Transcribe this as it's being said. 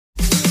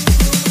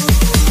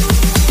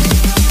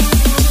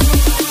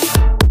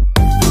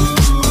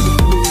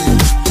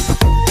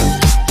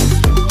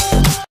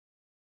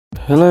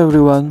Hello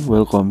everyone,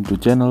 welcome to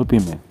channel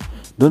Pime.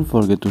 Don't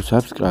forget to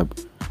subscribe.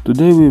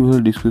 Today we will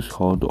discuss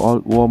how the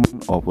old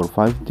woman over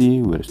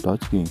 50 wears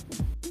stockings.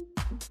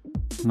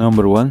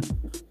 Number 1.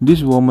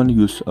 This woman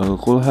used a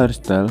cool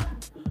hairstyle,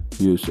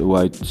 used a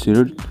white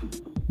shirt,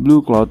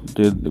 blue cloth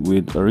tied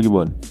with a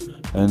ribbon,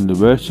 and the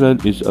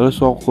bracelet is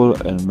also cool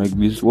and make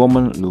this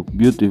woman look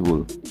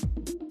beautiful.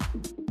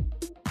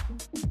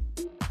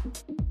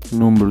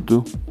 Number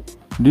 2.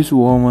 This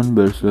woman's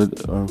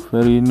bracelets are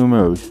very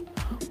numerous.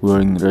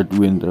 Wearing red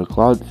winter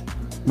clothes,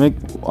 make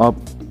up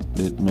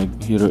that make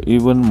her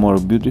even more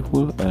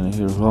beautiful, and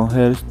her long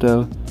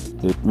hairstyle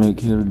that make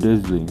her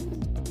dazzling.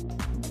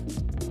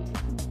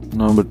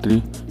 Number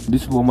 3.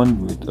 This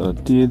woman with a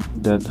teeth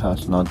that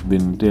has not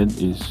been tied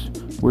is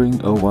wearing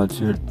a white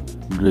shirt,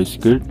 gray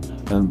skirt,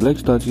 and black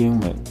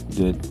stockings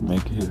that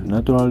make her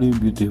naturally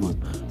beautiful,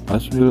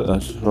 as well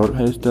as short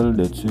hairstyle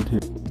that suit her.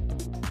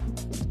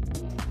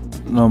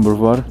 Number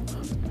 4.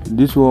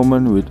 This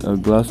woman with a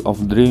glass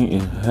of drink in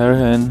her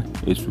hand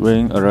is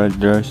wearing a red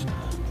dress.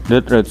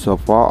 That red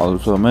sofa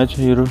also match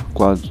her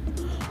clothes,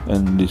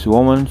 and this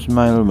woman's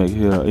smile makes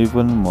her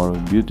even more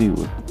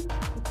beautiful.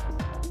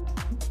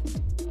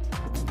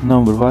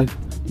 Number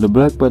 5. The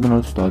black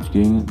patterned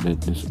stockings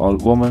that this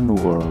old woman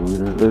wore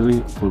were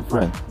really full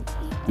friend,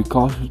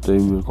 because they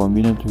were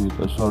combined with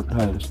a short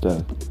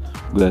hairstyle,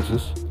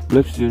 glasses,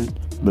 black shirt,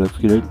 black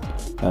skirt,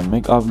 and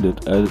makeup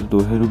that added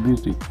to her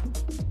beauty.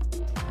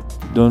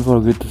 Don't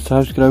forget to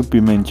subscribe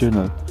to my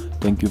channel.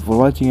 Thank you for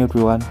watching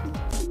everyone.